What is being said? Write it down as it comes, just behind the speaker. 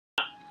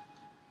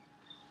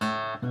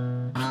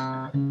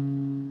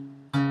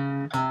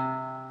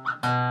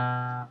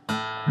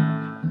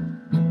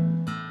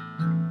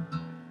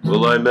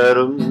Well, I met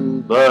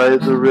him by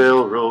the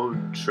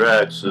railroad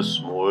tracks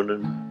this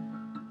morning,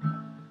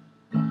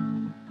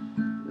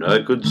 and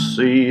I could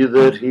see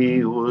that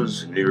he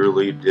was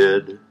nearly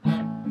dead.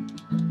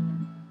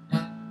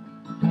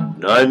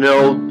 And I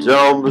knelt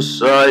down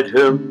beside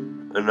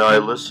him and I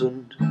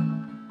listened,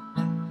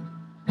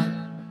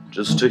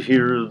 just to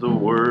hear the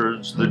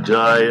words the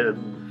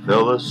dying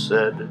fella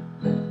said.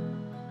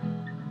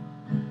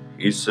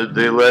 He said,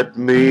 they let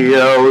me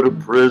out of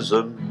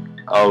prison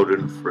out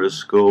in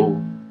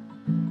Frisco.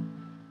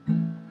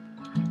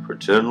 For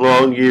 10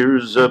 long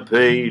years I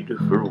paid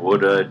for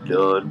what I'd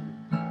done.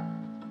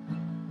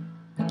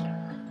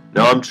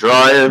 Now I'm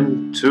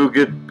trying to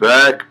get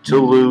back to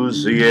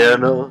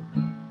Louisiana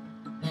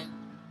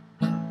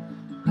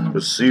to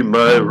see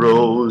my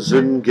Rose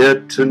and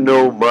get to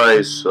know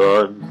my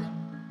son.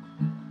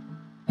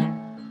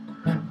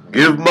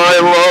 Give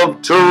my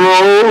love to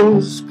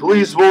Rose,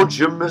 please won't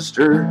you,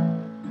 mister?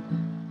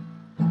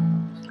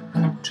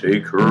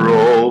 Take her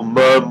all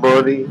my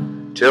money,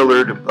 tell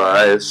her to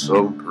buy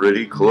some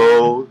pretty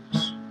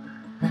clothes.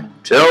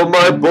 Tell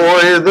my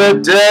boy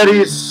that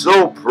daddy's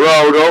so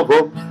proud of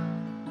him.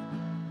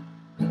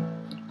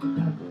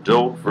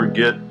 Don't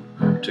forget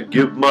to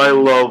give my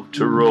love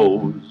to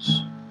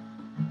Rose.